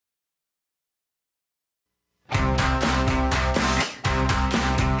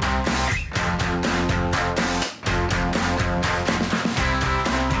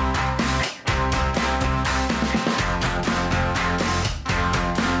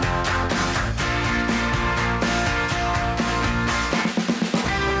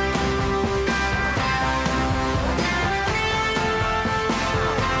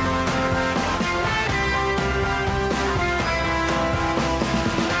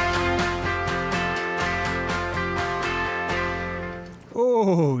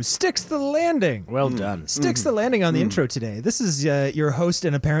Whoa! Sticks the landing. Well done. Sticks the landing on the intro today. This is your host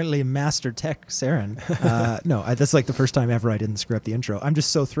and apparently master tech, Saren. That's like the first time ever I didn't screw up the intro. I'm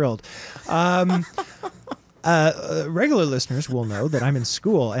just so thrilled. Regular listeners will know that I'm in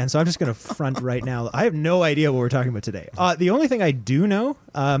school, and so I'm just going to front right now. I have no idea what we're talking about today. The only thing I do know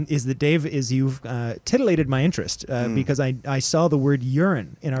is that, Dave, you've titillated my interest because I saw the word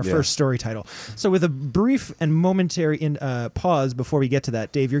urine in our first story title. So with a brief and momentary pause before we get to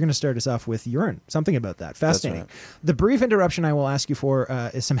that, Dave, you're going to start us off with urine, something about that. Fascinating. That's right. The brief interruption I will ask you for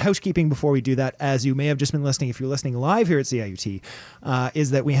is some housekeeping before we do that. As you may have just been listening, if you're listening live here at CIUT,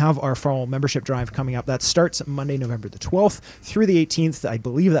 is that we have our fall membership drive coming up. That starts Monday, November the 12th through the 18th. I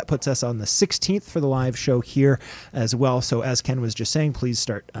believe that puts us on the 16th for the live show here as well. So as Ken was just saying, please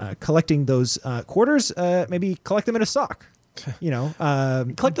start collecting those quarters. Maybe collect them in a sock. I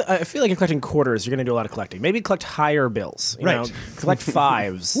feel like you're collecting quarters. You're going to do a lot of collecting. Maybe collect higher bills. You know, collect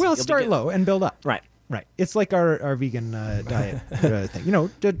fives. Well, start low and build up. Right. Right. It's like our vegan diet thing.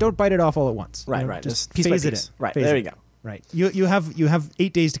 Don't bite it off all at once. Right. Just piece phase by it piece. in. Right. Phase There it you go. Right. You have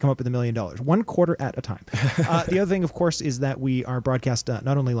 8 days to come up with $1 million, one quarter at a time. The other thing, of course, is that we are broadcast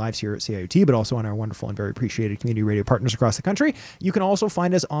not only live here at CIOT, but also on our wonderful and very appreciated community radio partners across the country. You can also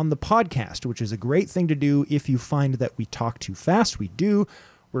find us on the podcast, which is a great thing to do if you find that we talk too fast. We do.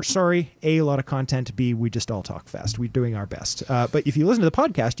 We're sorry. A lot of content. B, we just all talk fast. We're doing our best. But if you listen to the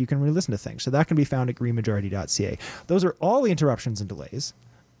podcast, you can re-listen to things. So that can be found at greenmajority.ca. Those are all the interruptions and delays.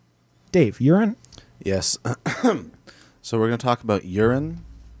 Dave, urine? Yes. So we're going to talk about urine,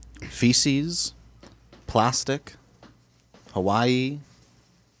 feces, plastic, Hawaii,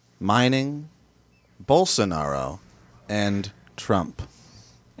 mining, Bolsonaro, and Trump.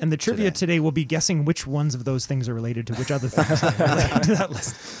 And the trivia today will be guessing which ones of those things are related to which other things are related to that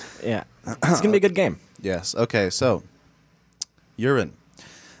list. Yeah. It's going to be a good game. Yes. Okay, so urine.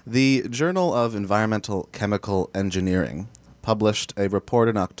 The Journal of Environmental Chemical Engineering published a report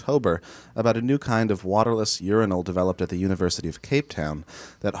in October about a new kind of waterless urinal developed at the University of Cape Town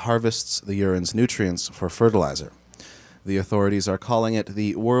that harvests the urine's nutrients for fertilizer. The authorities are calling it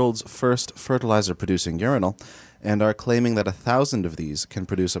the world's first fertilizer-producing urinal and are claiming that 1,000 of these can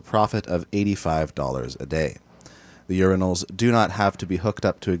produce a profit of $85 a day. The urinals do not have to be hooked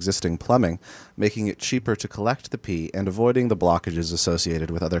up to existing plumbing, making it cheaper to collect the pee and avoiding the blockages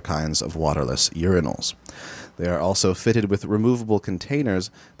associated with other kinds of waterless urinals. They are also fitted with removable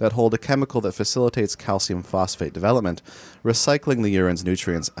containers that hold a chemical that facilitates calcium phosphate development, recycling the urine's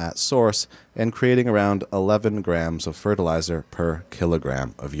nutrients at source and creating around 11 grams of fertilizer per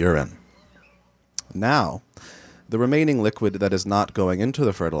kilogram of urine. Now, the remaining liquid that is not going into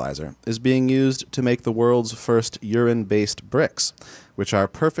the fertilizer is being used to make the world's first urine-based bricks, which are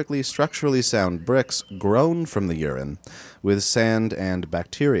perfectly structurally sound bricks grown from the urine with sand and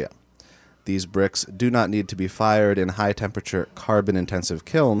bacteria. These bricks do not need to be fired in high-temperature, carbon-intensive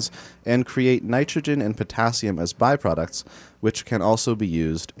kilns and create nitrogen and potassium as byproducts, which can also be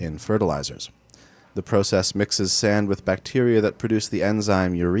used in fertilizers. The process mixes sand with bacteria that produce the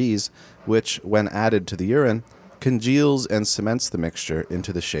enzyme urease, which, when added to the urine, congeals and cements the mixture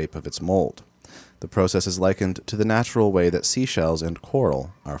into the shape of its mold. The process is likened to the natural way that seashells and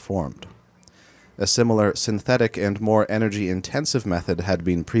coral are formed. A similar synthetic and more energy-intensive method had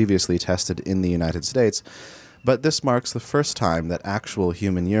been previously tested in the United States, but this marks the first time that actual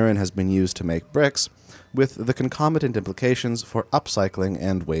human urine has been used to make bricks, with the concomitant implications for upcycling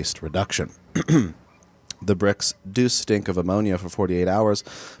and waste reduction. The bricks do stink of ammonia for 48 hours,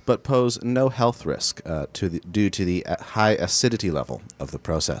 but pose no health risk due to the high acidity level of the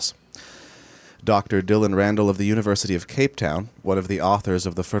process. Dr. Dylan Randall of the University of Cape Town, one of the authors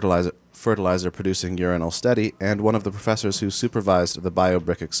of the fertilizer-producing urinal study and one of the professors who supervised the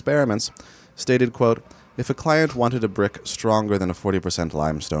BioBrick experiments, stated, quote, "If a client wanted a brick stronger than a 40%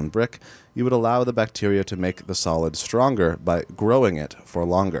 limestone brick, you would allow the bacteria to make the solid stronger by growing it for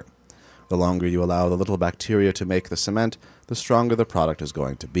longer. The longer you allow the little bacteria to make the cement, the stronger the product is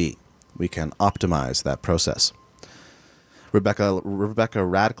going to be. We can optimize that process." Rebecca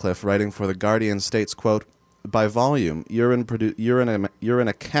Radcliffe, writing for The Guardian, states, quote, "By volume, urine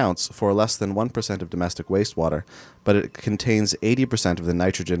accounts for less than 1% of domestic wastewater, but it contains 80% of the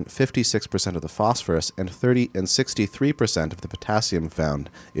nitrogen, 56% of the phosphorus, and 63% of the potassium found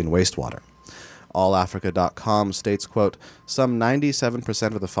in wastewater." AllAfrica.com states, quote, "Some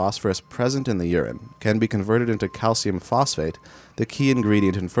 97% of the phosphorus present in the urine can be converted into calcium phosphate, the key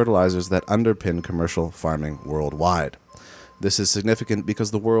ingredient in fertilizers that underpin commercial farming worldwide. This is significant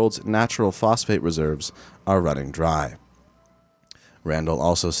because the world's natural phosphate reserves are running dry." Randall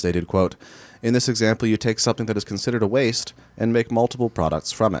also stated, quote, "In this example, you take something that is considered a waste and make multiple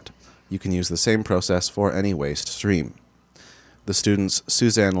products from it. You can use the same process for any waste stream." The students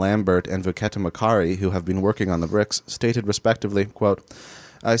Suzanne Lambert and Vuketa Makari, who have been working on the bricks, stated respectively, quote,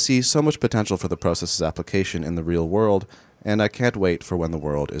 "I see so much potential for the process's application in the real world, and I can't wait for when the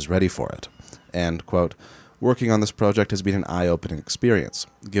world is ready for it." And, quote, "Working on this project has been an eye-opening experience.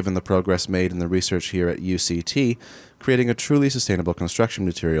 Given the progress made in the research here at UCT, creating a truly sustainable construction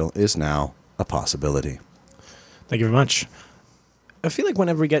material is now a possibility." Thank you very much. I feel like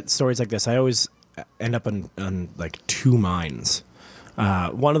whenever we get stories like this, I always end up on like two minds.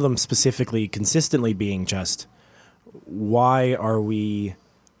 One of them specifically, consistently being just, why aren't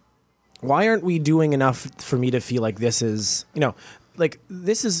we doing enough for me to feel like this is, like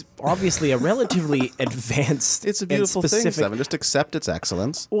this is obviously a relatively advanced. It's a beautiful and specific thing, Seven. Just accept its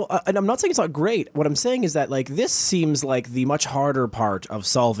excellence. Well, and I'm not saying it's not great. What I'm saying is that like this seems like the much harder part of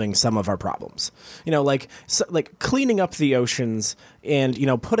solving some of our problems. Like cleaning up the oceans and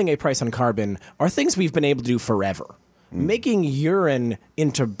putting a price on carbon are things we've been able to do forever. Making urine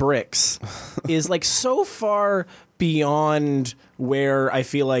into bricks is like so far beyond where I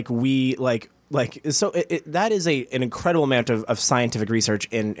feel like we that is an incredible amount of scientific research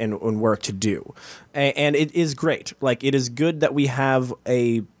and work to do, and it is great. Like it is good that we have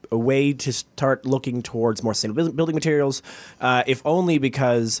a way to start looking towards more sustainable building materials, if only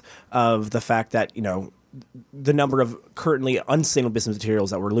because of the fact that the number of currently unsustainable business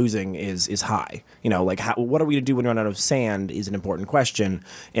materials that we're losing is high. What are we to do when we run out of sand is an important question.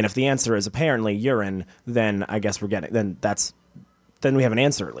 And if the answer is apparently urine, then I guess then we have an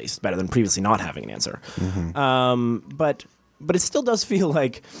answer, at least better than previously not having an answer. Mm-hmm. But it still does feel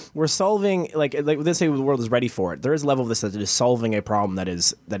like we're solving like let's say the world is ready for it. There is a level of this that is solving a problem that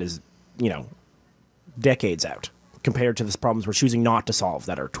is decades out compared to the problems we're choosing not to solve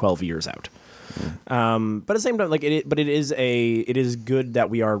that are 12 years out. But at the same time, it is good that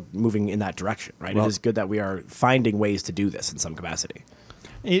we are moving in that direction, right? Well, it is good that we are finding ways to do this in some capacity.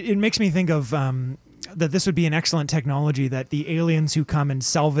 It makes me think of that this would be an excellent technology that the aliens who come and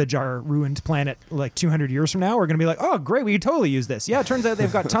salvage our ruined planet like 200 years from now are going to be like, oh, great, we could totally use this. Yeah, it turns out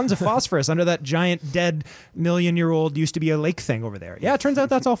they've got tons of phosphorus under that giant dead million-year-old used to be a lake thing over there. Yeah, it turns out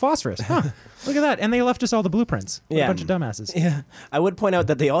that's all phosphorus. Huh, look at that. And they left us all the blueprints. What a bunch of dumbasses. Yeah. I would point out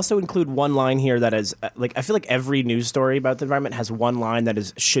that they also include one line here that is, I feel like every news story about the environment has one line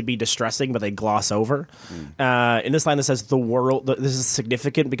that should be distressing, but they gloss over. In this line that says, this is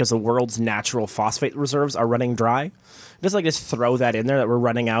significant because the world's natural phosphate reserves are running dry. Just throw that in there that we're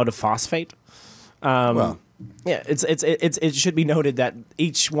running out of phosphate. Yeah, it should be noted that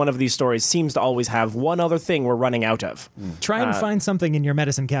each one of these stories seems to always have one other thing we're running out of. Try and find something in your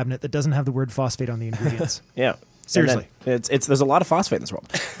medicine cabinet that doesn't have the word phosphate on the ingredients. Yeah. Seriously. There's a lot of phosphate in this world.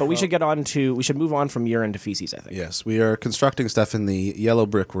 But we should move on from urine to feces, I think. Yes, we are constructing stuff in the Yellow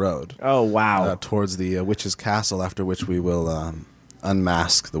Brick Road. Oh, wow. Towards the witch's castle, after which we will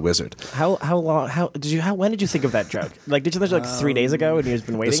unmask the wizard. When did you think of that joke? Did you think 3 days ago and you've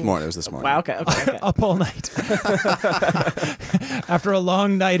been waiting? This morning. It was this morning. Wow, okay. Up all night. After a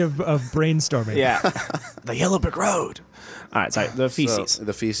long night of brainstorming. Yeah. The Yellow Brick Road. All right, sorry, the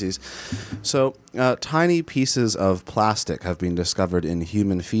feces. So, tiny pieces of plastic have been discovered in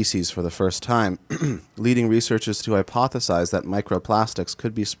human feces for the first time, leading researchers to hypothesize that microplastics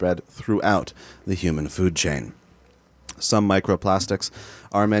could be spread throughout the human food chain. Some microplastics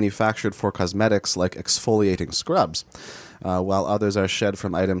are manufactured for cosmetics like exfoliating scrubs, while others are shed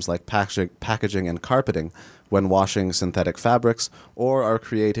from items like packaging and carpeting when washing synthetic fabrics, or are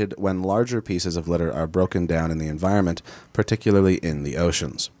created when larger pieces of litter are broken down in the environment, particularly in the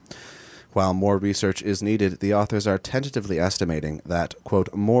oceans. While more research is needed, the authors are tentatively estimating that,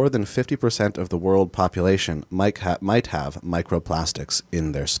 quote, more than 50% of the world population might have microplastics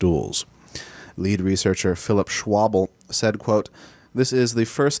in their stools. Lead researcher Philip Schwabel said, quote, "This is the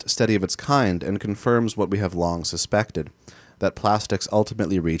first study of its kind and confirms what we have long suspected, that plastics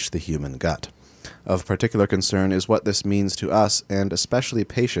ultimately reach the human gut. Of particular concern is what this means to us and especially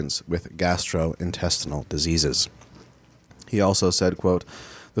patients with gastrointestinal diseases." He also said, quote,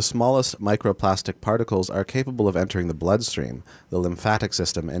 "The smallest microplastic particles are capable of entering the bloodstream, the lymphatic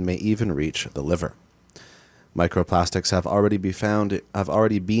system, and may even reach the liver. Microplastics have already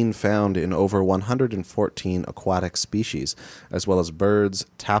been found in over 114 aquatic species, as well as birds,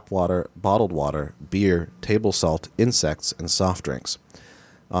 tap water, bottled water, beer, table salt, insects, and soft drinks."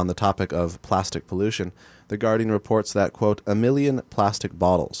 On the topic of plastic pollution, The Guardian reports that, quote, 1 million plastic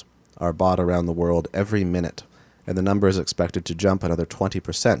bottles are bought around the world every minute, and the number is expected to jump another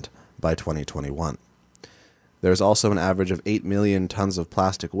 20% by 2021. There is also an average of 8 million tons of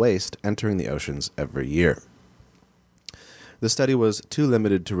plastic waste entering the oceans every year. The study was too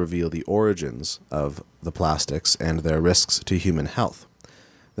limited to reveal the origins of the plastics and their risks to human health.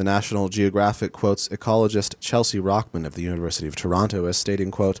 The National Geographic quotes ecologist Chelsea Rockman of the University of Toronto as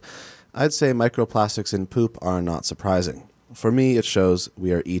stating, quote, "I'd say microplastics in poop are not surprising. For me, it shows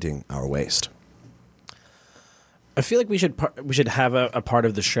we are eating our waste." I feel like we should have a part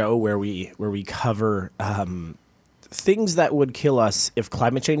of the show where we cover things that would kill us if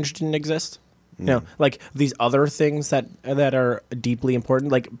climate change didn't exist. You know, like these other things that are deeply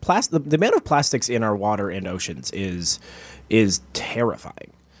important. Like the amount of plastics in our water and oceans is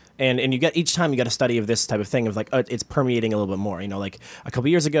terrifying. And you get each time you get a study of this type of thing of like it's permeating a little bit more. You know, like a couple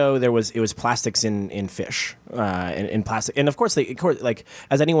years ago it was plastics in fish, in plastic, and of course like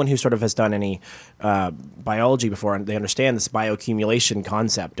as anyone who sort of has done any biology before, they understand this bioaccumulation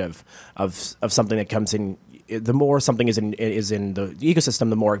concept of something that comes in. The more something is in the ecosystem,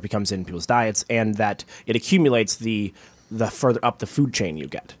 the more it becomes in people's diets, and that it accumulates the further up the food chain you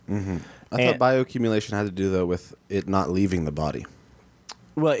get. Mm-hmm. I thought bioaccumulation had to do though with it not leaving the body.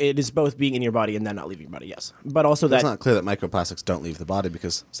 Well, it is both being in your body and then not leaving your body, yes. But also It's not clear that microplastics don't leave the body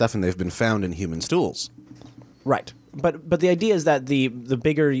because, Stefan, they've been found in human stools. Right. But the idea is that the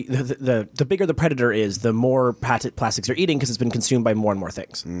bigger the bigger the predator is, the more plastics you're eating because it's been consumed by more and more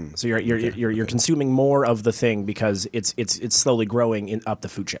things. So you're consuming more of the thing because it's slowly growing up the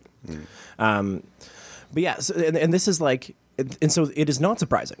food chain. But yeah, so, and this is like. And so it is not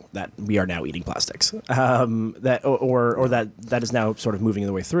surprising that we are now eating plastics, that or that is now sort of moving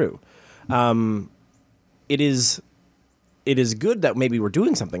the way through. It is good that maybe we're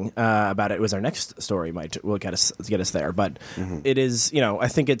doing something about it. It was our next story will get us there, but it is, you know, I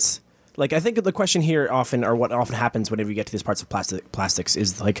think the question here often, or what often happens whenever you get to these parts of plastics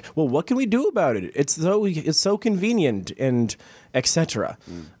is like, well, what can we do about it? It's so convenient and etc.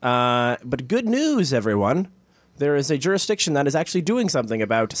 But good news, everyone. There is a jurisdiction that is actually doing something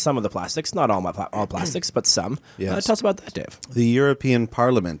about some of the plastics, not all plastics, but some. Yes. Tell us about that, Dave. The European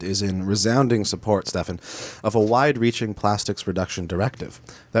Parliament is in resounding support, Stefan, of a wide-reaching plastics reduction directive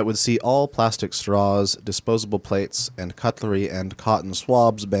that would see all plastic straws, disposable plates, and cutlery and cotton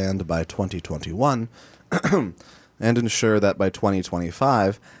swabs banned by 2021, and ensure that by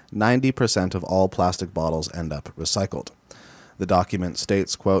 2025, 90% of all plastic bottles end up recycled. The document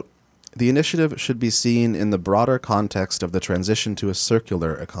states, quote, "The initiative should be seen in the broader context of the transition to a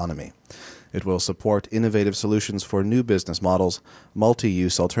circular economy. It will support innovative solutions for new business models,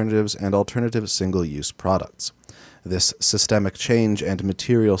 multi-use alternatives, and alternative single-use products. This systemic change and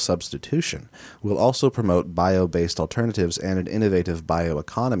material substitution will also promote bio-based alternatives and an innovative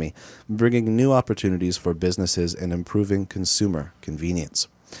bioeconomy, bringing new opportunities for businesses and improving consumer convenience.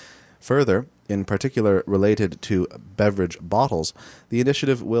 Further, in particular related to beverage bottles, the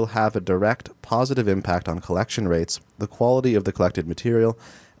initiative will have a direct positive impact on collection rates, the quality of the collected material,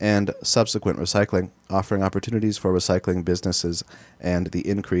 and subsequent recycling, offering opportunities for recycling businesses and the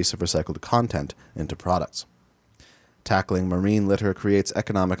increase of recycled content into products. Tackling marine litter creates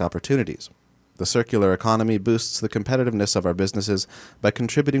economic opportunities. The circular economy boosts the competitiveness of our businesses by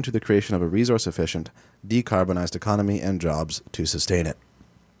contributing to the creation of a resource-efficient, decarbonized economy and jobs to sustain it.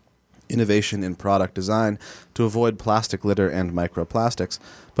 Innovation in product design to avoid plastic litter and microplastics,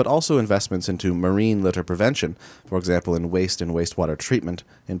 but also investments into marine litter prevention, for example in waste and wastewater treatment,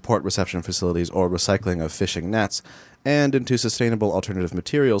 in port reception facilities or recycling of fishing nets, and into sustainable alternative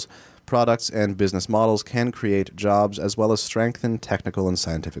materials, products and business models can create jobs as well as strengthen technical and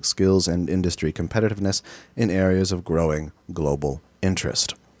scientific skills and industry competitiveness in areas of growing global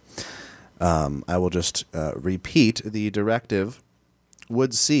interest." I will just repeat the directive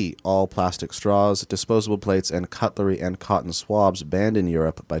would see all plastic straws, disposable plates, and cutlery and cotton swabs banned in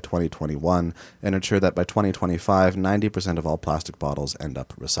Europe by 2021 and ensure that by 2025, 90% of all plastic bottles end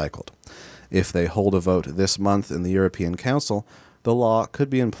up recycled. If they hold a vote this month in the European Council, the law could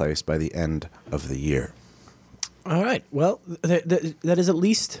be in place by the end of the year. All right. Well, that is at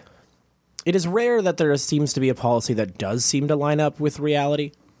least... It is rare that there seems to be a policy that does seem to line up with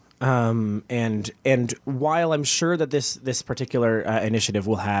reality. And while I'm sure that this particular initiative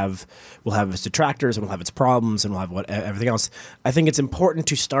will have its detractors and will have its problems and will have everything else, I think it's important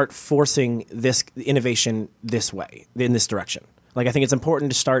to start forcing this innovation this way, in this direction. Like, I think it's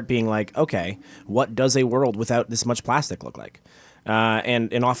important to start being like, okay, what does a world without this much plastic look like?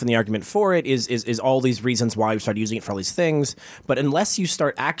 And often the argument for it is all these reasons why we start using it for all these things. But unless you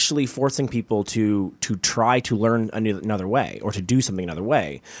start actually forcing people to try to learn another way or to do something another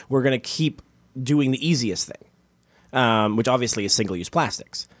way, we're going to keep doing the easiest thing, which obviously is single-use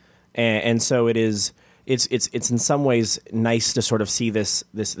plastics. And so it is it's in some ways nice to sort of see this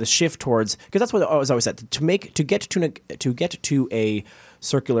shift towards, because that's what I was always said, to get to a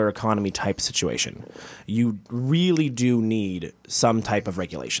circular economy type situation, you really do need some type of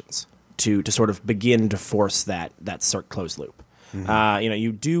regulations to sort of begin to force that closed loop. Mm-hmm.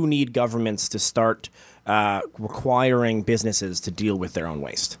 You do need governments to start requiring businesses to deal with their own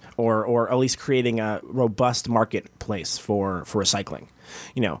waste, or at least creating a robust marketplace for recycling.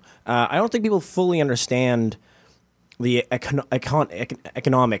 I don't think people fully understand the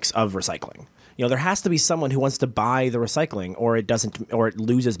economics of recycling. There has to be someone who wants to buy the recycling, or it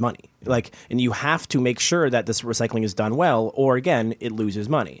loses money. And you have to make sure that this recycling is done well, or again, it loses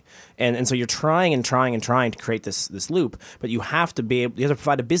money. And so you're trying to create this loop, but you have to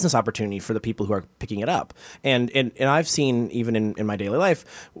provide a business opportunity for the people who are picking it up. And I've seen, even in my daily life,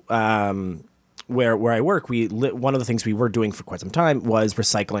 where I work, one of the things we were doing for quite some time was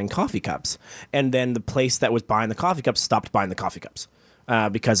recycling coffee cups, and then the place that was buying the coffee cups stopped buying the coffee cups.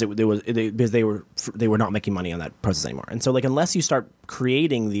 Because they were not making money on that process anymore. And so, unless you start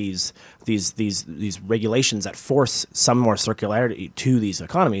creating these regulations that force some more circularity to these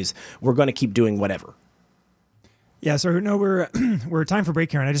economies, we're going to keep doing whatever. Yeah, so no, we're time for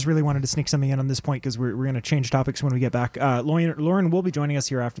break here, and I just really wanted to sneak something in on this point because we're going to change topics when we get back. Lauren will be joining us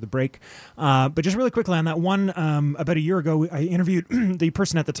here after the break, but just really quickly on that one, about a year ago, I interviewed the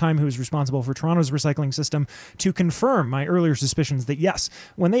person at the time who was responsible for Toronto's recycling system to confirm my earlier suspicions that yes,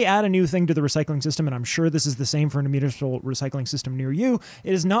 when they add a new thing to the recycling system, and I'm sure this is the same for a municipal recycling system near you,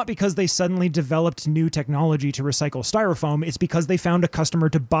 it is not because they suddenly developed new technology to recycle styrofoam. It's because they found a customer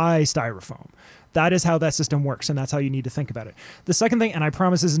to buy styrofoam. That is how that system works, and that's how you need to think about it. The second thing, and I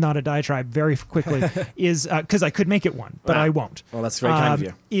promise this is not a diatribe very quickly, is because I could make it one, but I won't. Well, that's very kind of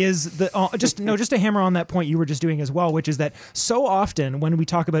you. Is just to hammer on that point you were just doing as well, which is that so often when we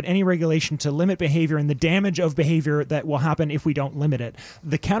talk about any regulation to limit behavior and the damage of behavior that will happen if we don't limit it,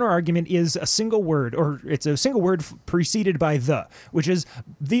 the counter argument is a single word, or it's a single word preceded by which is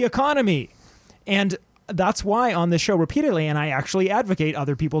the economy. And that's why on this show repeatedly, and I actually advocate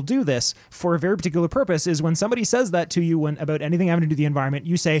other people do this for a very particular purpose, is when somebody says that to you about anything having to do with the environment,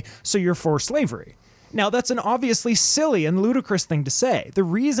 you say, so you're for slavery. Now, that's an obviously silly and ludicrous thing to say. The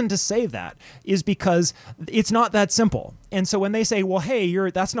reason to say that is because it's not that simple. And so when they say, well, hey,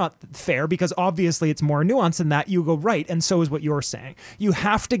 that's not fair because obviously it's more nuanced than that, you go, right, and so is what you're saying. You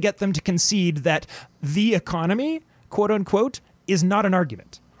have to get them to concede that the economy, quote unquote, is not an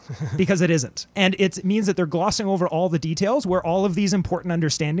argument. Because it isn't. And it means that they're glossing over all the details where all of these important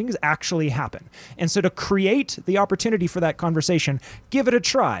understandings actually happen. And so to create the opportunity for that conversation, give it a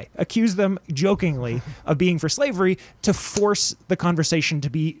try. Accuse them jokingly of being for slavery to force the conversation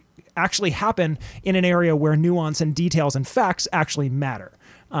to actually happen in an area where nuance and details and facts actually matter.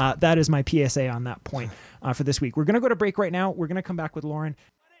 That is my PSA on that point for this week. We're going to go to break right now. We're going to come back with Lauren.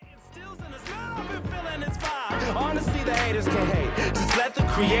 Honestly, the haters can hate. Just let the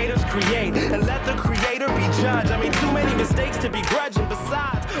creators create and let the creator be judged. I mean, too many mistakes to be grudging.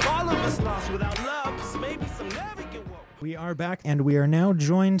 Besides, all of us lost without love. Just maybe some never get woke. We are back, and we are now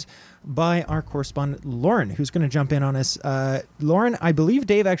joined by our correspondent, Lauren, who's going to jump in on us. Lauren, I believe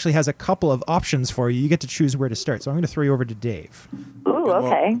Dave actually has a couple of options for you. You get to choose where to start, so I'm going to throw you over to Dave. Ooh,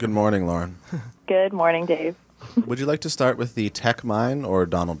 okay. Good morning, Lauren. Good morning, Dave. Would you like to start with the tech mine or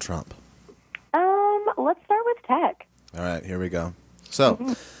Donald Trump? Let's start with tech. All right, here we go.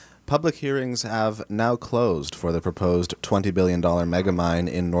 So, public hearings have now closed for the proposed $20 billion mega mine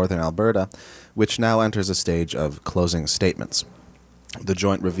in northern Alberta, which now enters a stage of closing statements. The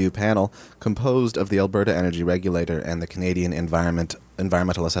joint review panel, composed of the Alberta Energy Regulator and the Canadian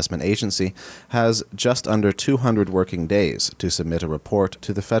Environmental Assessment Agency, has just under 200 working days to submit a report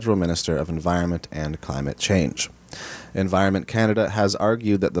to the Federal Minister of Environment and Climate Change. Environment Canada has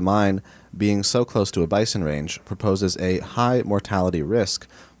argued that the mine, being so close to a bison range, proposes a high mortality risk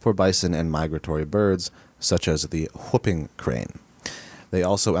for bison and migratory birds, such as the whooping crane. They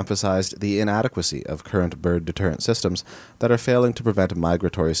also emphasized the inadequacy of current bird deterrent systems that are failing to prevent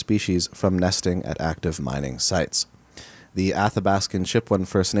migratory species from nesting at active mining sites. The Athabascan Chipewyan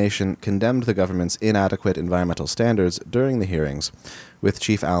First Nation condemned the government's inadequate environmental standards during the hearings, with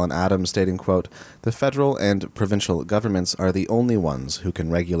Chief Alan Adams stating, quote, "The federal and provincial governments are the only ones who can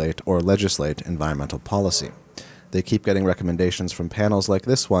regulate or legislate environmental policy. They keep getting recommendations from panels like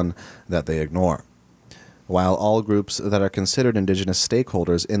this one that they ignore." While all groups that are considered Indigenous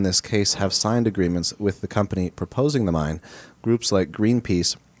stakeholders in this case have signed agreements with the company proposing the mine, groups like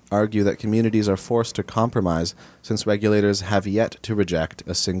Greenpeace argue that communities are forced to compromise since regulators have yet to reject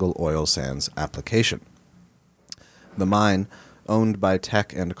a single oil sands application. The mine, owned by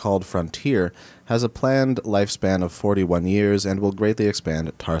Teck and called Frontier, has a planned lifespan of 41 years and will greatly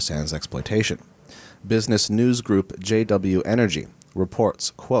expand tar sands exploitation. Business news group JW Energy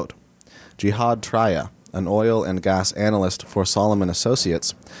reports, quote, Jihad Traya, an oil and gas analyst for Solomon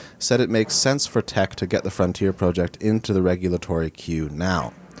Associates, said it makes sense for Teck to get the Frontier project into the regulatory queue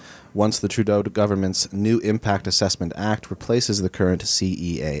now. Once the Trudeau government's new Impact Assessment Act replaces the current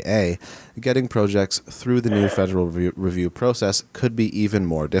CEAA, getting projects through the new federal review process could be even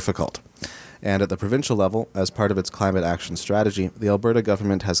more difficult. And at the provincial level, as part of its climate action strategy, the Alberta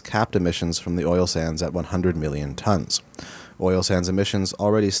government has capped emissions from the oil sands at 100 million tonnes. Oil sands emissions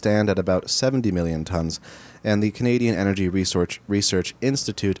already stand at about 70 million tonnes, and the Canadian Energy Research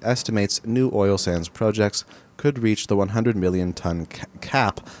Institute estimates new oil sands projects could reach the 100 million tonne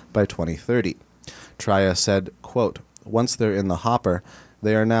cap by 2030. Traya said, quote, once they're in the hopper,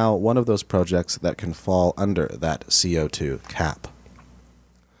 they are now one of those projects that can fall under that CO2 cap.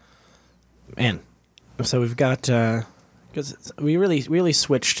 Man, so we've got because we really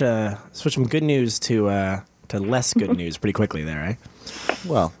switched from good news to less good news pretty quickly there, right?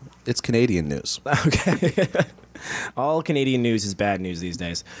 Well, it's Canadian news. Okay, all Canadian news is bad news these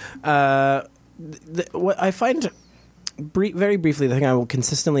days. What I find very briefly, the thing I will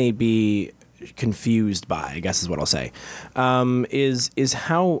consistently be confused by, I guess is what I'll say, is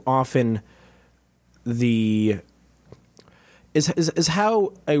how often is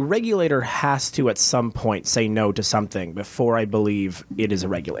how a regulator has to at some point say no to something before I believe it is a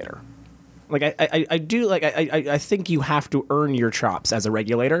regulator. Like I think you have to earn your chops as a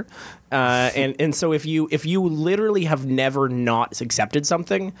regulator, and so if you literally have never not accepted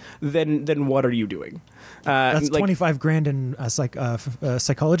something, then what are you doing? That's $25,000 in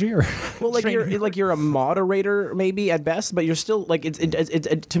psychology, or well, you're a moderator maybe at best, but you're still like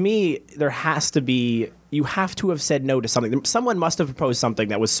it to me there has to be. You have to have said no to something. Someone must have proposed something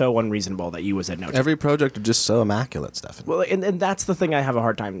that was so unreasonable that you said no to. Every project is just so immaculate, Stefan. Well, and that's the thing I have a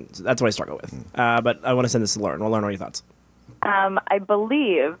hard time. That's what I struggle with. But I want to send this to Lauren. Well, Lauren, what are your thoughts? I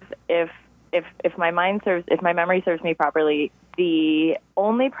believe if my memory serves me properly, the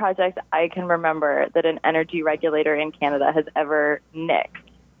only project I can remember that an energy regulator in Canada has ever nixed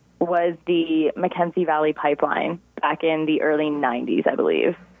was the Mackenzie Valley Pipeline back in the early 90s, I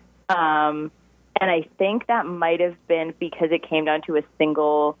believe. And I think that might have been because it came down to a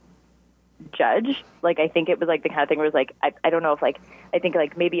single judge. Like, I think it was like the kind of thing where it was like, I don't know if I think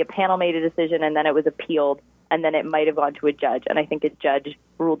like maybe a panel made a decision and then it was appealed and then it might have gone to a judge. And I think a judge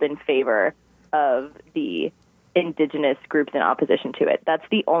ruled in favor of the Indigenous groups in opposition to it. That's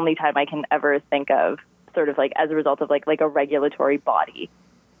the only time I can ever think of sort of like as a result of like a regulatory body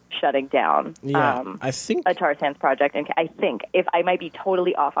shutting down I think a tar sands project. And I think, if I might be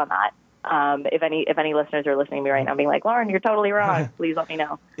totally off on that, if any listeners are listening to me right now being like, Lauren, you're totally wrong, please let me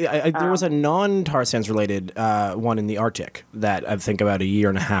know. Yeah, there was a non-tar sands related one in the Arctic that I think about a year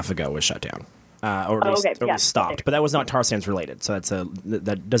and a half ago was shut down. Or at least stopped. Okay. But that was not tar sands related, so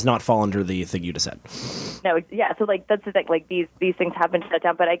that does not fall under the thing you just said. No, yeah, so like that's the thing, like these things have been shut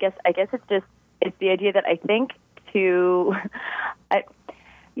down, but I guess it's the idea that I think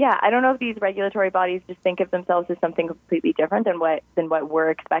I don't know if these regulatory bodies just think of themselves as something completely different than what we're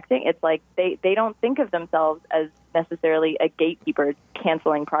expecting. It's like they don't think of themselves as necessarily a gatekeeper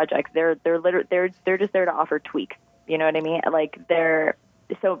canceling projects. They're just there to offer tweaks. You know what I mean? Like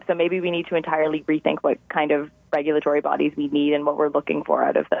so maybe we need to entirely rethink what kind of regulatory bodies we need and what we're looking for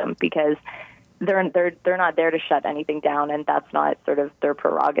out of them, because they're not there to shut anything down, and that's not sort of their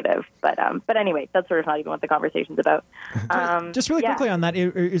prerogative. But anyway, that's sort of not even what the conversation's about. Just really quickly on that,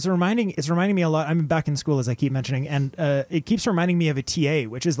 it's reminding me a lot. I'm back in school, as I keep mentioning, and it keeps reminding me of a TA,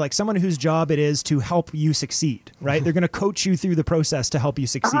 which is like someone whose job it is to help you succeed. Right? They're going to coach you through the process to help you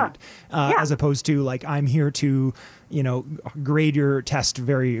succeed, as opposed to like, I'm here to grade your test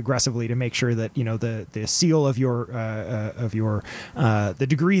very aggressively to make sure that the seal of your the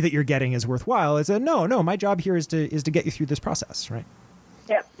degree that you're getting is worthwhile. It's no. My job here is to get you through this process, right?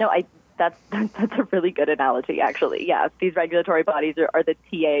 Yeah. No. That's a really good analogy, actually. Yeah. These regulatory bodies are the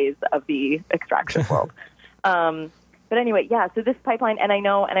TAs of the extraction world. But anyway, yeah. So this pipeline, and I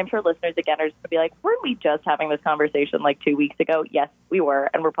know, and I'm sure listeners again are just going to be like, weren't we just having this conversation like 2 weeks ago? Yes, we were,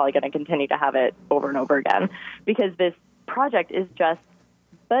 and we're probably going to continue to have it over and over again, because this project is just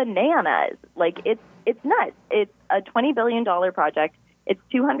bananas. Like, it's nuts. It's a $20 billion project. It's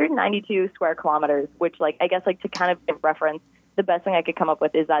 292 square kilometers, which, like, I guess, like, to kind of give reference, the best thing I could come up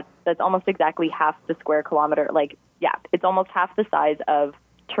with is that's almost exactly half the square kilometer. Like, yeah, it's almost half the size of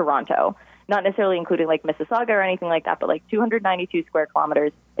Toronto. Not necessarily including like Mississauga or anything like that, but like 292 square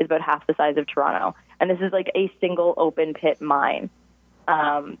kilometers is about half the size of Toronto. And this is like a single open pit mine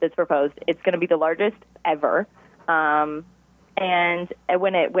that's proposed. It's going to be the largest ever. And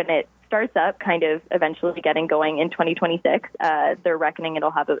when it starts up, kind of eventually getting going in 2026, they're reckoning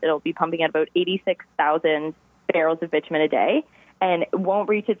it'll be pumping at about 86,000 barrels of bitumen a day, and it won't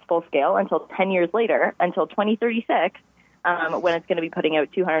reach its full scale until 10 years later, until 2036, when it's going to be putting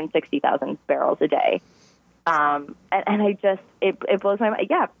out 260,000 barrels a day. And it blows my mind.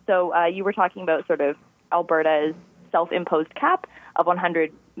 Yeah. So you were talking about sort of Alberta's self-imposed cap of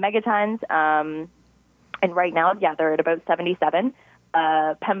 100 megatons. And right now, yeah, they're at about 77.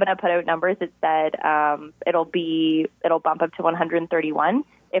 Pembina put out numbers that said it'll bump up to 131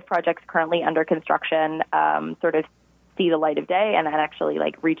 if projects currently under construction sort of see the light of day and actually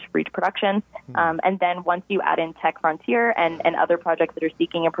like reach production. And then once you add in Tech Frontier and other projects that are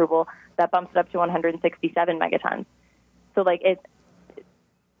seeking approval, that bumps it up to 167 megatons. So like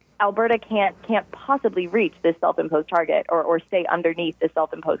Alberta can't possibly reach this self-imposed target or stay underneath the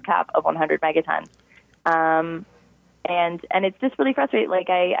self-imposed cap of 100 megatons. And it's just really frustrating. Like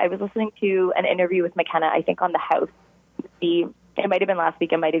I was listening to an interview with McKenna, I think on the House. It might have been last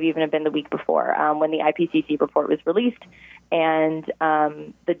week. It might have even been the week before when the IPCC report was released. And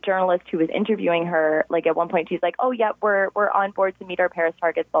the journalist who was interviewing her, like at one point, she's like, "Oh yeah, we're on board to meet our Paris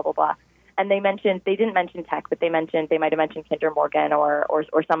targets, blah blah blah." And they didn't mention tech, but they might have mentioned Kinder Morgan or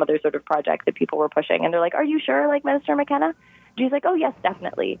some other sort of project that people were pushing. And they're like, "Are you sure, like Minister McKenna?" She's like, "Oh yes,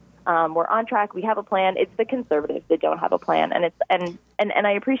 definitely. We're on track. We have a plan." It's the Conservatives that don't have a plan, and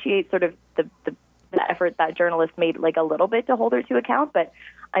I appreciate sort of the effort that journalist made, like a little bit to hold her to account. But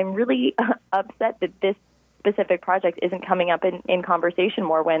I'm really upset that this specific project isn't coming up in conversation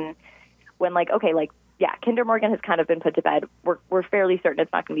more when like, okay, like, yeah, Kinder Morgan has kind of been put to bed. We're fairly certain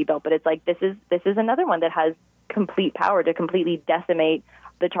it's not going to be built, but it's like this is another one that has complete power to completely decimate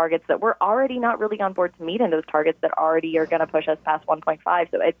the targets that we're already not really on board to meet, and those targets that already are going to push us past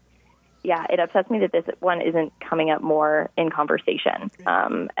 1.5. So it upsets me that this one isn't coming up more in conversation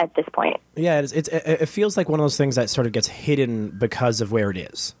at this point. Yeah, it feels like one of those things that sort of gets hidden because of where it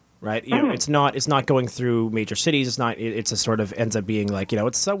is, right? You know, it's not going through major cities. It's a sort of ends up being like,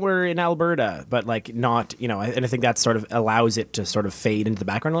 it's somewhere in Alberta, but like not, and I think that sort of allows it to sort of fade into the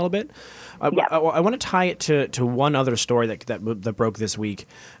background a little bit. I want to tie it to one other story that broke this week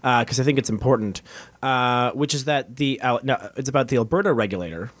because I think it's important, which is that it's about the Alberta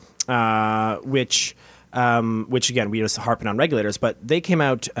regulator. Which again, we just harping on regulators, but they came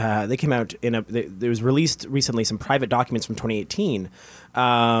out there was released recently some private documents from 2018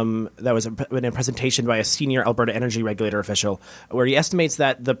 that was in a presentation by a senior Alberta energy regulator official where he estimates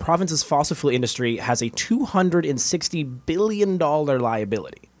that the province's fossil fuel industry has a $260 billion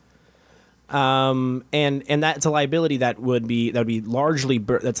liability. And that's a liability that would be largely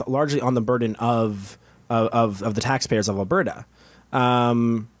on the burden of the taxpayers of Alberta.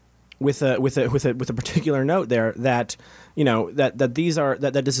 With a particular note there that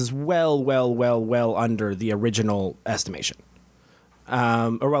that this is well under the original estimation,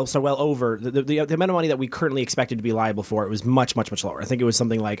 well over the amount of money that we currently expected to be liable for. It was much lower. I think it was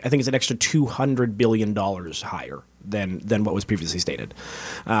something like it's an extra $200 billion higher than what was previously stated.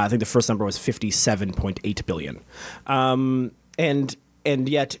 I think the first number was $57.8 billion, and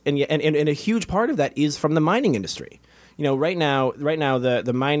yet a huge part of that is from the mining industry. Right now,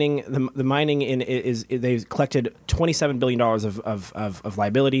 the mining they've collected $27 billion of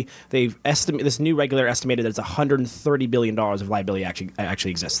liability. This new regulator estimated that it's $130 billion of liability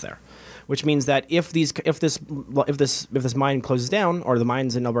actually exists there, which means that if this mine closes down or the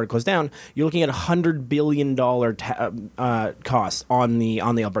mines in Alberta close down, you're looking at $100 billion cost on the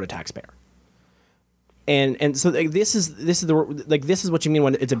Alberta taxpayer. And so this is what you mean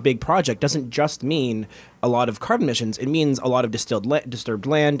when it's a big project. Doesn't just mean a lot of carbon emissions. It means a lot of disturbed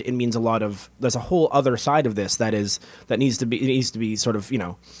land. It means there's a whole other side of this that needs to be sort of,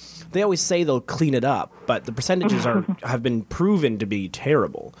 they always say they'll clean it up, but the percentages have been proven to be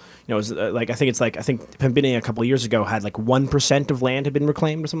terrible. I think Pembina a couple of years ago had like 1% of land had been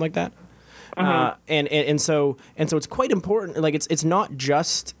reclaimed or something like that. And so it's quite important. Like it's not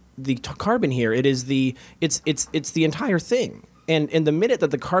just the carbon here. It's the entire thing. And the minute that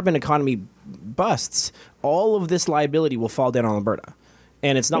the carbon economy busts, all of this liability will fall down on Alberta.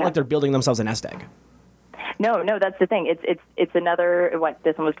 And it's not like they're building themselves a nest egg. No, that's the thing. It's another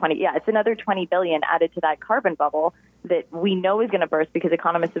this one was 20. Yeah, it's another 20 billion added to that carbon bubble that we know is going to burst because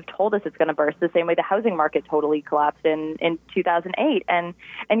economists have told us it's going to burst. The same way the housing market totally collapsed in 2008. And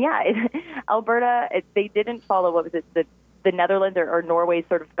Alberta, they didn't follow what was it the Netherlands or Norway's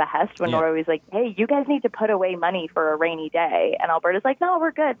sort of behest when Norway was like, hey, you guys need to put away money for a rainy day. And Alberta's like, no,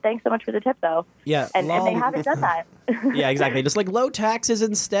 we're good. Thanks so much for the tip, though. Yeah. And they haven't done that. Yeah, exactly. Just like low taxes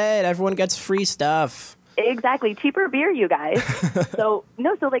instead. Everyone gets free stuff. Exactly. Cheaper beer, you guys. So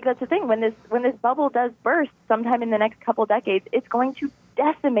like that's the thing. When this bubble does burst sometime in the next couple decades, it's going to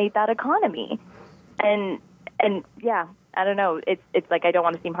decimate that economy. And yeah, I don't know. It's like I don't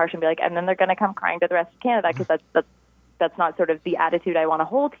want to seem harsh and be like, and then they're going to come crying to the rest of Canada, because that's not sort of the attitude I want to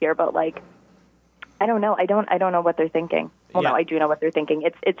hold here. But like, I don't know. I don't know what they're thinking. Well, no, I do know what they're thinking.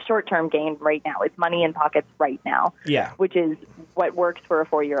 It's short-term gain right now. It's money in pockets right now. Yeah. Which is what works for a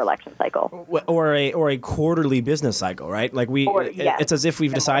 4-year election cycle. Or a quarterly business cycle, right? Like it's as if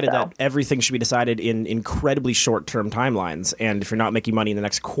we've decided that everything should be decided in incredibly short-term timelines, and if you're not making money in the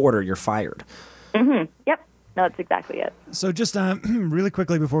next quarter, you're fired. Mm-hmm. Yep. No, that's exactly it. So just really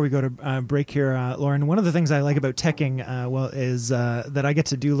quickly before we go to break here, Lauren, one of the things I like about teching, is that I get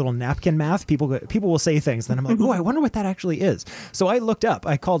to do little napkin math. People will say things, then I'm like, oh, I wonder what that actually is. So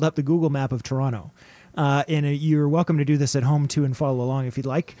I called up the Google map of Toronto. And you're welcome to do this at home too and follow along if you'd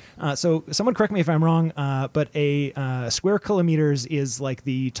like. So someone correct me if I'm wrong, but a square kilometers is like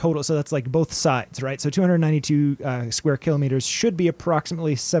the total. So that's like both sides, right? So 292 square kilometers should be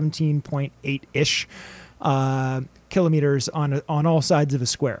approximately 17.8-ish kilometers on all sides of a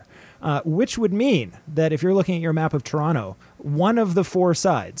square, which would mean that if you're looking at your map of Toronto, one of the 4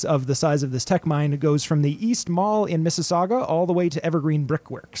 sides of the size of this tech mine goes from the East Mall in Mississauga all the way to Evergreen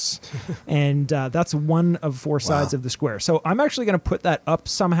Brickworks. And that's one of 4 sides of the square. So I'm actually going to put that up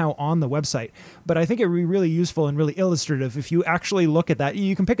somehow on the website. But I think it would be really useful and really illustrative if you actually look at that.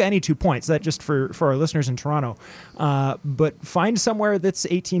 You can pick any 2 points, that just for our listeners in Toronto. But find somewhere that's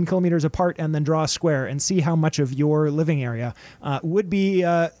 18 kilometers apart and then draw a square and see how much of your living area would be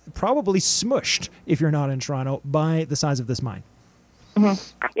probably smushed, if you're not in Toronto, by the size of this mine.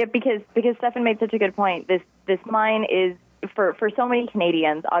 Mm-hmm. Yeah, because Stefan made such a good point. This mine is for so many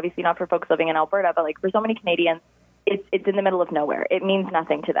Canadians, obviously not for folks living in Alberta, but like for so many Canadians, it's in the middle of nowhere. It means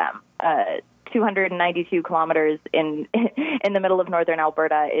nothing to them. 292 kilometers in the middle of northern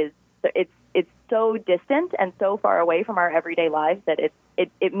Alberta it's so distant and so far away from our everyday lives that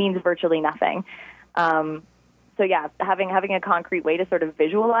it means virtually nothing. So yeah, having a concrete way to sort of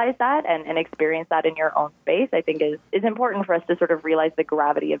visualize that and experience that in your own space, I think is important for us to sort of realize the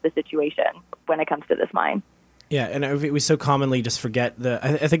gravity of the situation when it comes to this mine. Yeah, and we so commonly just forget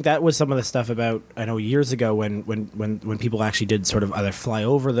I think that was some of the stuff about, I know years ago when people actually did sort of either fly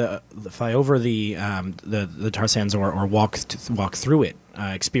over the tar sands or walk through it,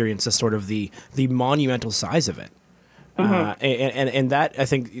 experience the sort of the monumental size of it. Mm-hmm. And that, I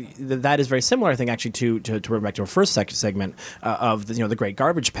think that is very similar, I think, actually to bring back to our first segment of the great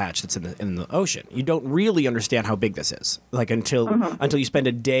garbage patch that's in the ocean. You don't really understand how big this is, like until you spend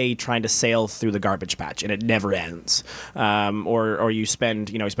a day trying to sail through the garbage patch and it never ends, or you spend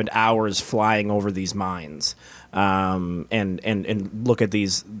hours flying over these mines, and look at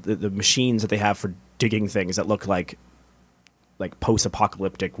the machines that they have for digging things that look like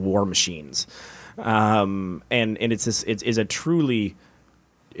post-apocalyptic war machines. And it is a truly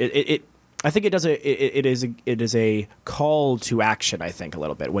I think it is a call to action, I think, a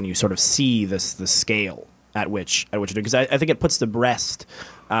little bit when you sort of see the scale at which it is, because I think it puts to rest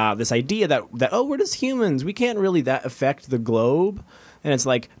this idea that we're just humans, we can't really affect the globe. And it's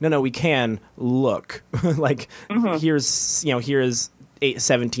like, no, we can look. Like, here's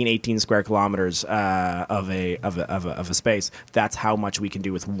 17, 18 square kilometers of a space. That's how much we can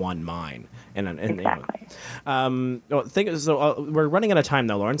do with one mine. And exactly. We're running out of time,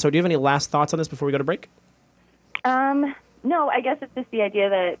 though, Lauren. So do you have any last thoughts on this before we go to break? No, I guess it's just the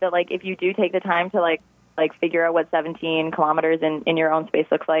idea that like if you do take the time to like figure out what 17 kilometers in your own space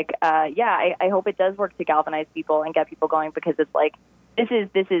looks like, I hope it does work to galvanize people and get people going, because it's like this is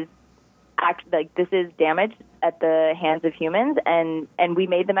damage at the hands of humans, and we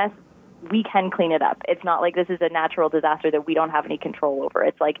made the mess. We can clean it up. It's not like this is a natural disaster that we don't have any control over.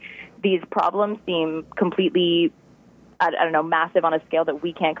 It's like these problems seem completely, I don't know, massive on a scale that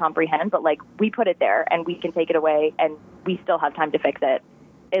we can't comprehend, but like we put it there and we can take it away and we still have time to fix it,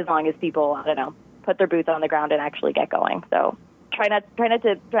 as long as people, I don't know, put their boots on the ground and actually get going. So try not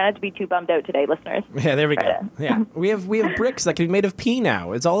to be too bummed out today, listeners. Yeah, there we go. Yeah, we have bricks that can be made of pee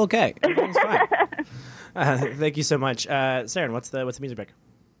now. It's all okay. Everything's fine. Thank you so much, Saren. What's the music break?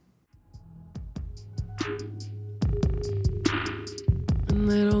 And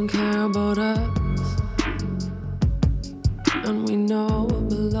they don't care about us, and we know we're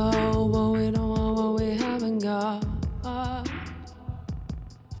below, but we don't want what we haven't got.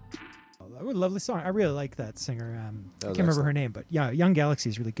 That What a lovely song. I really like that singer. I can't was remember her excellent. name, but yeah, Young Galaxy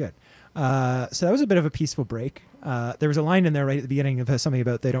is really good. So that was a bit of a peaceful break. There was a line in there right at the beginning of something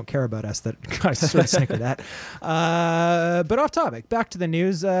about they don't care about us that I sort of snickered at. But off topic, back to the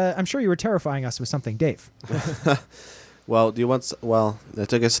news. I'm sure you were terrifying us with something, Dave. Well, do you want? Well, I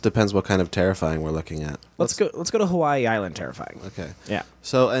guess it depends what kind of terrifying we're looking at. Let's go to Hawaii Island. Terrifying. Okay. Yeah.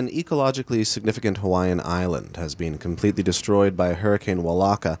 So, an ecologically significant Hawaiian island has been completely destroyed by Hurricane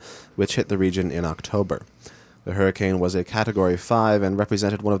Walaka, which hit the region in October. The hurricane was a Category 5 and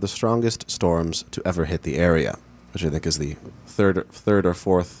represented one of the strongest storms to ever hit the area, which I think is the third or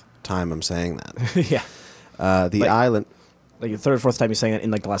fourth time I'm saying that. Yeah. The island... Like the third or fourth time you're saying that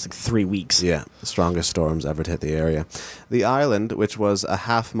in like the last 3 weeks. Yeah, the strongest storms ever to hit the area. The island, which was a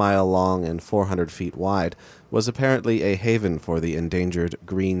half-mile long and 400 feet wide, was apparently a haven for the endangered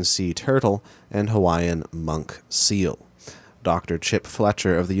green sea turtle and Hawaiian monk seal. Dr. Chip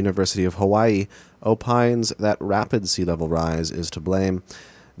Fletcher of the University of Hawaii opines that rapid sea level rise is to blame,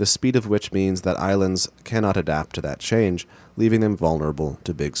 the speed of which means that islands cannot adapt to that change, leaving them vulnerable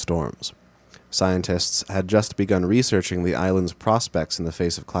to big storms. Scientists had just begun researching the island's prospects in the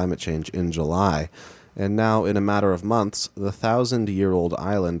face of climate change in July, and now, in a matter of months, the 1,000-year-old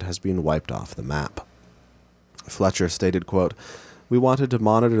island has been wiped off the map. Fletcher stated, quote, "We wanted to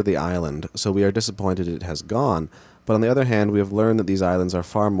monitor the island, so we are disappointed it has gone, but on the other hand, we have learned that these islands are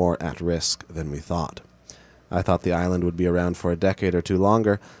far more at risk than we thought. I thought the island would be around for a decade or two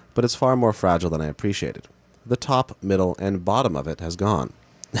longer, but it's far more fragile than I appreciated. The top, middle, and bottom of it has gone."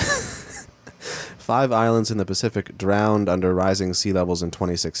 5 islands in the Pacific drowned under rising sea levels in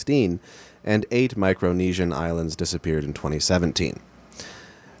 2016, and 8 Micronesian islands disappeared in 2017.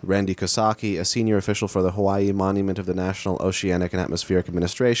 Randy Kosaki, a senior official for the Hawaii Monument of the National Oceanic and Atmospheric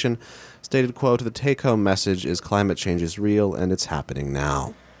Administration, stated, quote, "The take-home message is climate change is real, and it's happening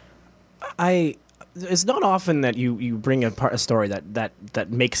now." It's not often that you bring a story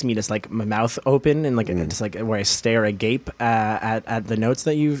that makes me just like my mouth open and like just like where I stare agape at the notes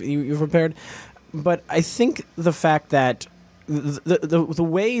that you've prepared. But I think the fact that the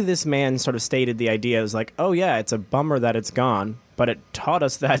way this man sort of stated the idea is like, oh yeah, it's a bummer that it's gone, but it taught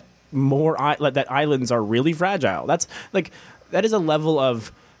us that that islands are really fragile. That's like that is a level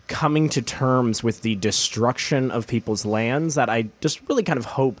of coming to terms with the destruction of people's lands that I just really kind of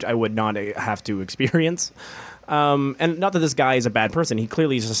hoped I would not have to experience. And not that this guy is a bad person. He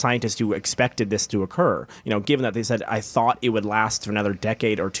clearly is a scientist who expected this to occur. You know, given that they said, I thought it would last for another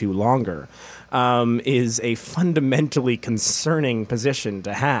decade or two longer, is a fundamentally concerning position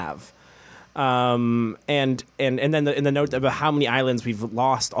to have. And then in the note about how many islands we've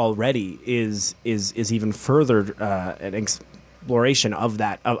lost already is even further an exploration of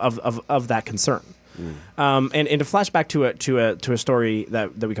that concern. And to flash back to a story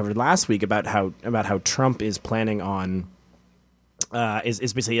that we covered last week about how Trump is planning on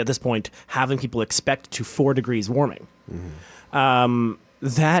is basically at this point having people expect to 4 degrees warming.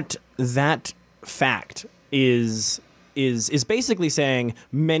 That fact is basically saying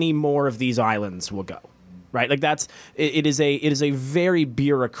many more of these islands will go. Right, like it is a very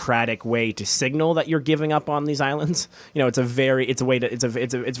bureaucratic way to signal that you're giving up on these islands. You know, it's a very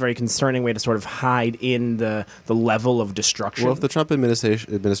concerning way to sort of hide in the level of destruction. Well, if the Trump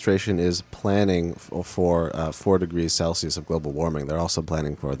administration is planning for 4 degrees Celsius of global warming, they're also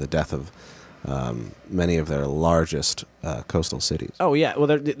planning for the death of many of their largest coastal cities. Oh yeah, well,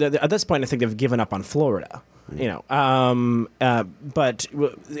 they're, at this point, I think they've given up on Florida. You know, but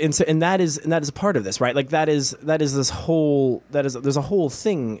that is a part of this, right? Like there's a whole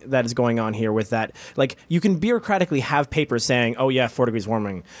thing that is going on here with that. Like you can bureaucratically have papers saying, oh yeah, 4 degrees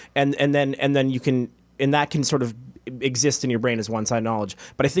warming, and then you can, and that can sort of exist in your brain as one-sided knowledge.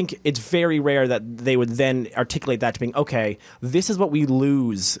 But I think it's very rare that they would then articulate that to being, okay, this is what we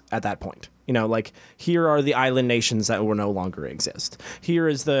lose at that point. You know, like here are the island nations that will no longer exist. Here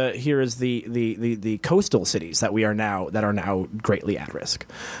is the coastal cities that are now greatly at risk.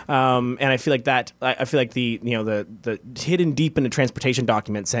 And I feel like the hidden deep in the transportation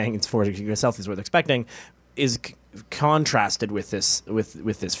document saying it's 4 degrees Celsius worth expecting is contrasted with this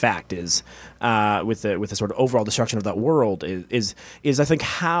fact is with the sort of overall destruction of that world is I think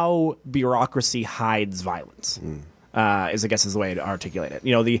how bureaucracy hides violence. Is I guess is the way to articulate it.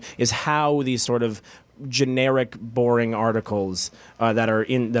 You know, is how these sort of generic, boring articles that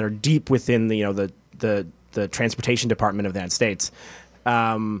are deep within the transportation department of the United States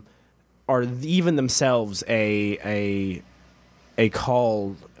are even themselves a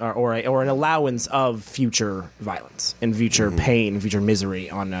call or an allowance of future violence and future pain and future misery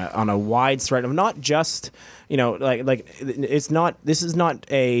on a wide spread of not just, you know, like it's not, this is not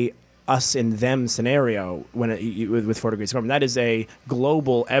a us and them scenario with 4 degrees of warming. That is a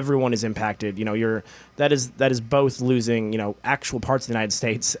global. Everyone is impacted. That is both losing actual parts of the United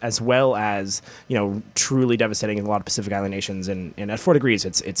States as well as truly devastating in a lot of Pacific Island nations. And at 4 degrees,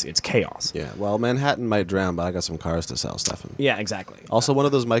 it's chaos. Yeah. Well, Manhattan might drown, but I got some cars to sell, Stefan. Yeah, exactly. Also, one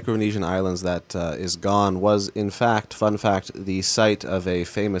of those Micronesian islands that is gone was, in fact, fun fact, the site of a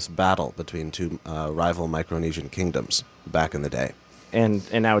famous battle between two rival Micronesian kingdoms back in the day.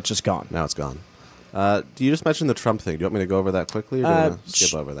 And now it's just gone. Now it's gone. Do you just mention the Trump thing? Do you want me to go over that quickly, or do you want to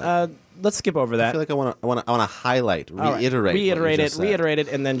skip over that? Let's skip over that. I feel like I want to highlight, reiterate it,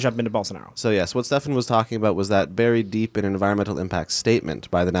 and then jump into Bolsonaro. So yes, what Stefan was talking about was that buried deep in an environmental impact statement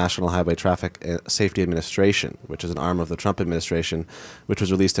by the National Highway Traffic Safety Administration, which is an arm of the Trump administration, which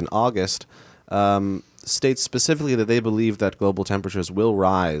was released in August, states specifically that they believe that global temperatures will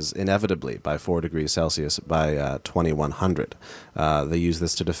rise inevitably by 4 degrees Celsius by 2100. They use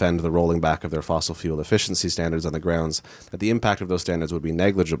this to defend the rolling back of their fossil fuel efficiency standards on the grounds that the impact of those standards would be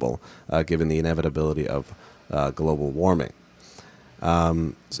negligible given the inevitability of global warming.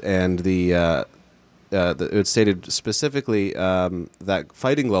 It stated specifically that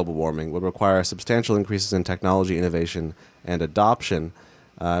fighting global warming would require substantial increases in technology innovation and adoption,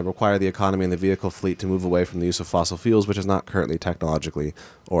 require the economy and the vehicle fleet to move away from the use of fossil fuels, which is not currently technologically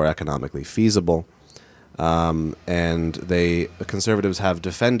or economically feasible. And the conservatives have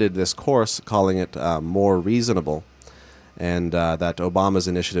defended this course, calling it more reasonable, and that Obama's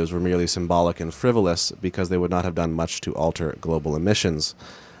initiatives were merely symbolic and frivolous because they would not have done much to alter global emissions.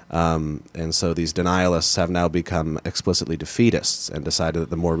 And so these denialists have now become explicitly defeatists and decided that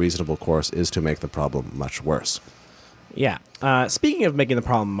the more reasonable course is to make the problem much worse. Yeah. Speaking of making the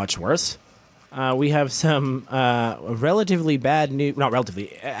problem much worse, we have some relatively bad news. Not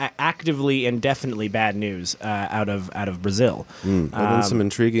relatively, actively and definitely bad news out of Brazil. And then some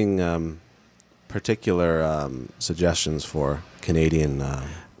intriguing particular suggestions for Canadian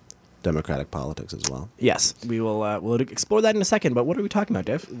democratic politics as well. Yes, we'll explore that in a second. But what are we talking about,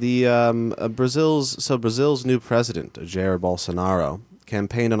 Dave? The Brazil's new president, Jair Bolsonaro,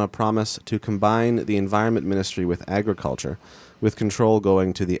 campaigned on a promise to combine the Environment Ministry with Agriculture, with control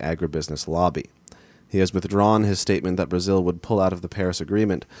going to the agribusiness lobby. He has withdrawn his statement that Brazil would pull out of the Paris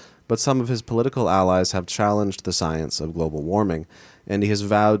Agreement, but some of his political allies have challenged the science of global warming, and he has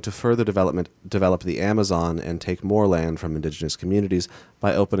vowed to further develop the Amazon and take more land from indigenous communities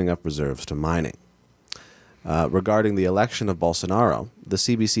by opening up reserves to mining. Regarding the election of Bolsonaro, the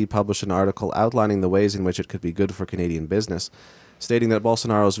CBC published an article outlining the ways in which it could be good for Canadian business, stating that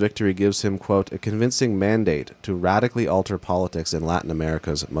Bolsonaro's victory gives him, quote, a convincing mandate to radically alter politics in Latin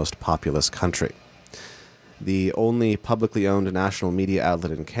America's most populous country. The only publicly owned national media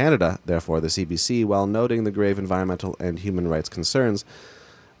outlet in Canada, therefore the CBC, while noting the grave environmental and human rights concerns,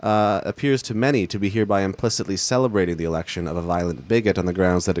 appears to many to be hereby implicitly celebrating the election of a violent bigot on the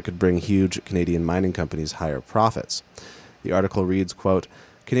grounds that it could bring huge Canadian mining companies higher profits. The article reads, quote,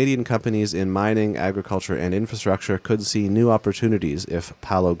 Canadian companies in mining, agriculture, and infrastructure could see new opportunities if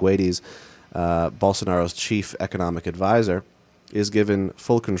Paulo Guedes, Bolsonaro's chief economic advisor, is given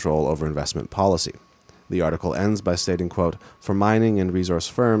full control over investment policy. The article ends by stating, quote, for mining and resource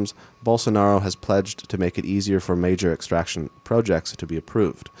firms, Bolsonaro has pledged to make it easier for major extraction projects to be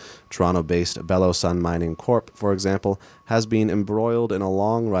approved. Toronto-based Belo Sun Mining Corp., for example, has been embroiled in a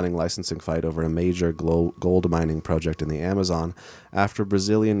long-running licensing fight over a major gold mining project in the Amazon after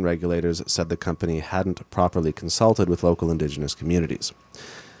Brazilian regulators said the company hadn't properly consulted with local indigenous communities.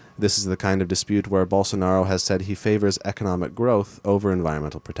 This is the kind of dispute where Bolsonaro has said he favors economic growth over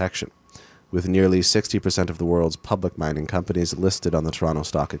environmental protection. With nearly 60% of the world's public mining companies listed on the Toronto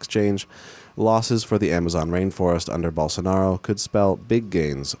Stock Exchange, losses for the Amazon rainforest under Bolsonaro could spell big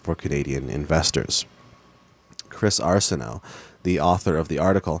gains for Canadian investors. Chris Arsenault, the author of the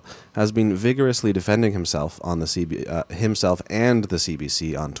article, has been vigorously defending himself on the himself and the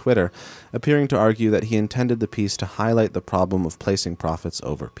CBC on Twitter, appearing to argue that he intended the piece to highlight the problem of placing profits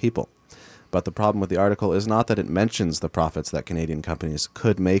over people. But the problem with the article is not that it mentions the profits that Canadian companies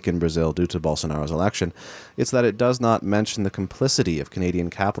could make in Brazil due to Bolsonaro's election. It's that it does not mention the complicity of Canadian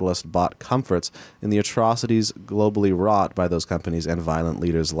capitalist-bought comforts in the atrocities globally wrought by those companies and violent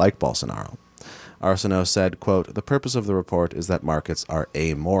leaders like Bolsonaro. Arsenault said, quote, the purpose of the report is that markets are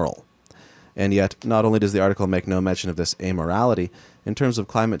amoral. And yet, not only does the article make no mention of this amorality, in terms of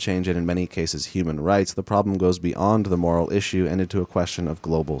climate change and in many cases human rights, the problem goes beyond the moral issue and into a question of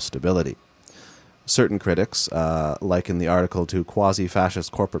global stability. Certain critics liken the article to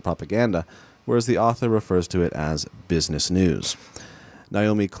quasi-fascist corporate propaganda, whereas the author refers to it as business news.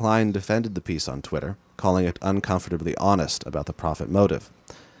 Naomi Klein defended the piece on Twitter, calling it uncomfortably honest about the profit motive.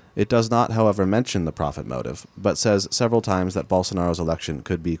 It does not, however, mention the profit motive, but says several times that Bolsonaro's election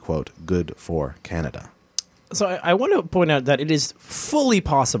could be, quote, good for Canada. So I want to point out that it is fully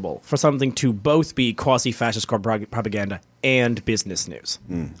possible for something to both be quasi-fascist propaganda and business news.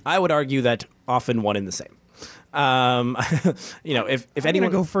 I would argue that often one and the same. If I'm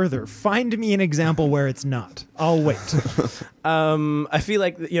anyone gonna go further, find me an example where it's not. I'll wait. I feel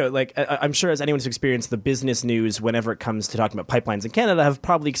like I'm sure as anyone who's experienced the business news whenever it comes to talking about pipelines in Canada have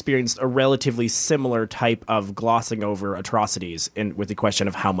probably experienced a relatively similar type of glossing over atrocities with the question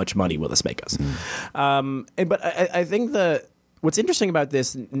of how much money will this make us. But I think what's interesting about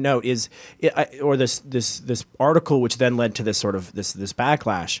this note is, this article, which then led to this sort of this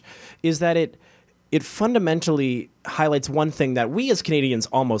backlash, is that it fundamentally highlights one thing that we as Canadians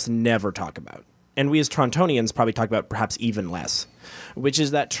almost never talk about, and we as Torontonians probably talk about perhaps even less, which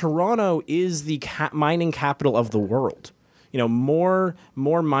is that Toronto is the mining capital of the world. More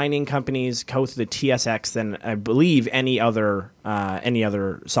mining companies go through the TSX than I believe any other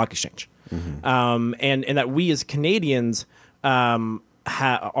stock exchange, and that we as Canadians are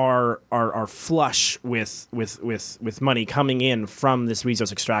flush with money coming in from this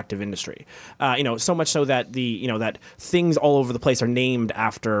resource extractive industry. So much so that that things all over the place are named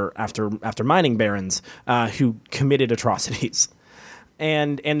after mining barons who committed atrocities,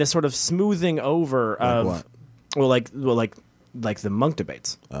 and this sort of smoothing over of like the Monk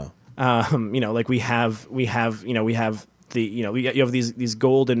debates. We have you have these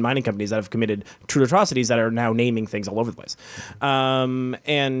gold and mining companies that have committed true atrocities that are now naming things all over the place, and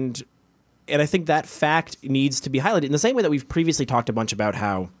I think that fact needs to be highlighted in the same way that we've previously talked a bunch about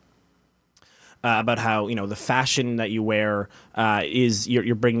how the fashion that you wear is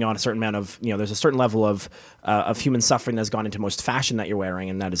you're bringing on a certain amount of there's a certain level of human suffering that's gone into most fashion that you're wearing,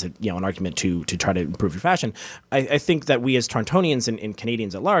 and that is an argument to try to improve your fashion. I think that we as Torontonians and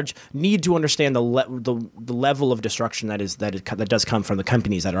Canadians at large need to understand the level of destruction that does come from the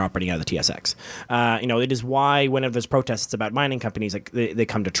companies that are operating out of the TSX. It is why whenever there's protests about mining companies, like they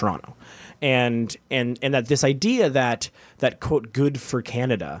come to Toronto, and that this idea that quote good for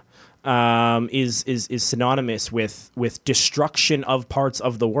Canada is synonymous with destruction of parts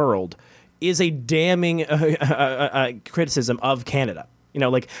of the world is a damning criticism of Canada.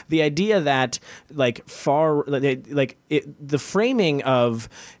 The idea that the framing of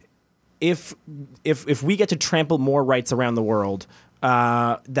if we get to trample more rights around the world,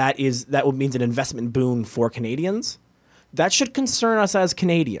 that means an investment boon for Canadians. That should concern us as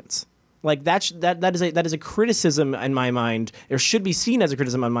Canadians. That is a criticism in my mind, or should be seen as a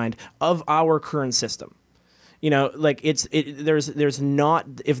criticism in my mind of our current system. There's not,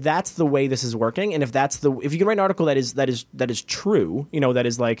 if that's the way this is working, and if you can write an article that is true, that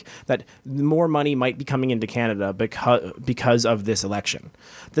is that more money might be coming into Canada because of this election,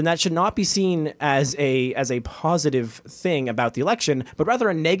 then that should not be seen as a positive thing about the election, but rather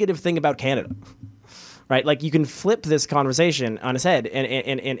a negative thing about Canada. Right, you can flip this conversation on its head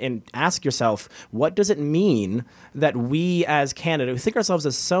and ask yourself, what does it mean that we as Canada, who think ourselves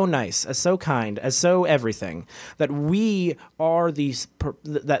as so nice, as so kind, as so everything, that we are the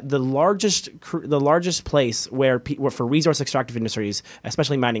largest place where for resource extractive industries,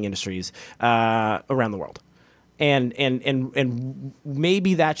 especially mining industries, around the world, and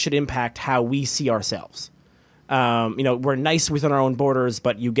maybe that should impact how we see ourselves. We're nice within our own borders,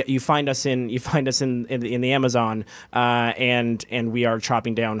 but you find us in the Amazon, and we are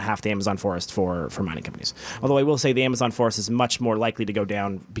chopping down half the Amazon forest for mining companies. Although I will say the Amazon forest is much more likely to go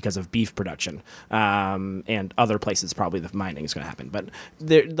down because of beef production, and other places probably the mining is going to happen. But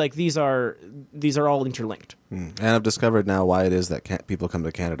these are all interlinked. And I've discovered now why it is that people come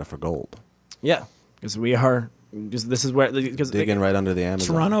to Canada for gold. Yeah, because we are. This is where digging right under the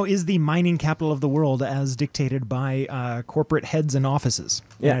Amazon. Toronto is the mining capital of the world, as dictated by corporate heads and offices.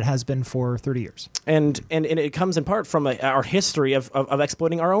 Yeah. And it has been for 30 years. And it comes in part from our history of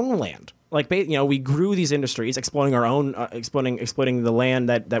exploiting our own land. We grew these industries, exploiting our own, exploiting the land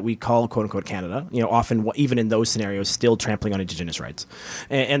that we call quote unquote Canada. Often even in those scenarios, still trampling on Indigenous rights.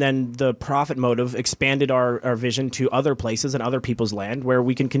 And then the profit motive expanded our vision to other places and other people's land where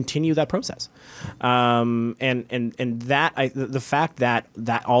we can continue that process. The fact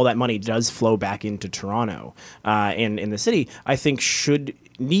that all that money does flow back into Toronto, in the city, I think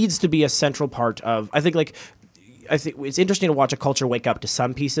needs to be a central part of. I think it's interesting to watch a culture wake up to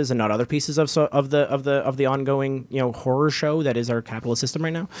some pieces and not other pieces of the ongoing horror show that is our capitalist system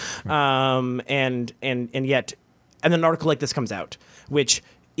right now, right. And yet an article like this comes out, which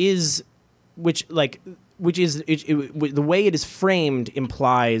the way it is framed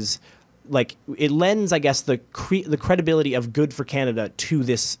implies it lends, I guess, the credibility of good for Canada to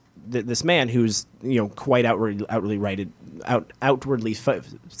this this man who's quite outwardly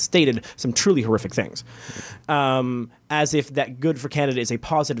stated some truly horrific things, as if that good for Canada is a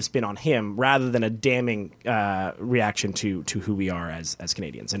positive spin on him rather than a damning reaction to who we are as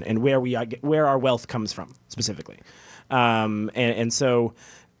Canadians and where our wealth comes from specifically, and so.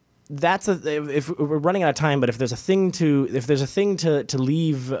 If we're running out of time, but if there's a thing to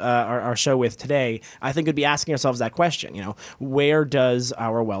leave our show with today, I think we'd be asking ourselves that question. Where does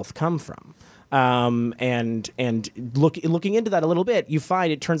our wealth come from? And looking into that a little bit, you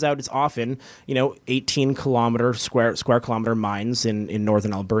find it turns out it's often 18 square kilometer mines in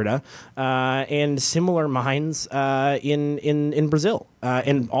northern Alberta, and similar mines in Brazil,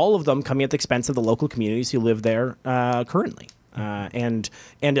 and all of them coming at the expense of the local communities who live there currently. And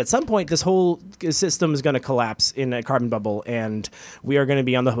at some point, this whole system is going to collapse in a carbon bubble, and we are going to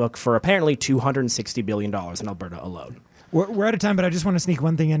be on the hook for apparently $260 billion in Alberta alone. We're out of time, but I just want to sneak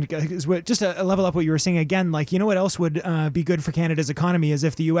one thing in, just to level up what you were saying again. Like, what else would be good for Canada's economy is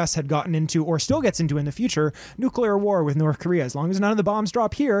if the U.S. had gotten into, or still gets into in the future, nuclear war with North Korea. As long as none of the bombs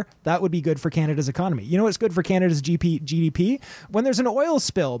drop here, that would be good for Canada's economy. You know what's good for Canada's GDP? When there's an oil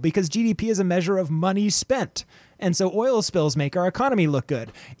spill, because GDP is a measure of money spent. And so oil spills make our economy look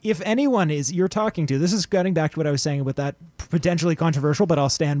good. If anyone you're talking to, this is getting back to what I was saying about that potentially controversial, but I'll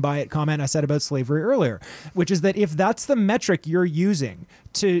stand by it comment I said about slavery earlier, which is that if that's the metric you're using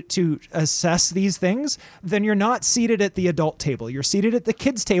to assess these things, then you're not seated at the adult table. You're seated at the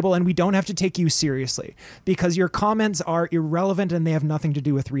kids table, and we don't have to take you seriously because your comments are irrelevant and they have nothing to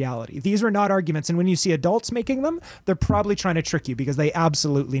do with reality. These are not arguments. And when you see adults making them, they're probably trying to trick you because they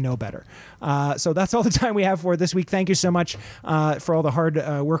absolutely know better. So that's all the time we have for this week. Thank you so much for all the hard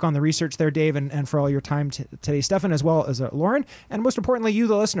work on the research there, Dave, and for all your time today, Stefan, as well as Lauren. And most importantly, you,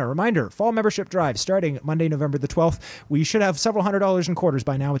 the listener. Reminder, fall membership drive starting Monday, November the 12th. We should have several $100s in quarters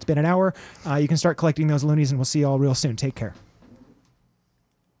by now. It's been an hour. You can start collecting those loonies, and we'll see you all real soon. Take care.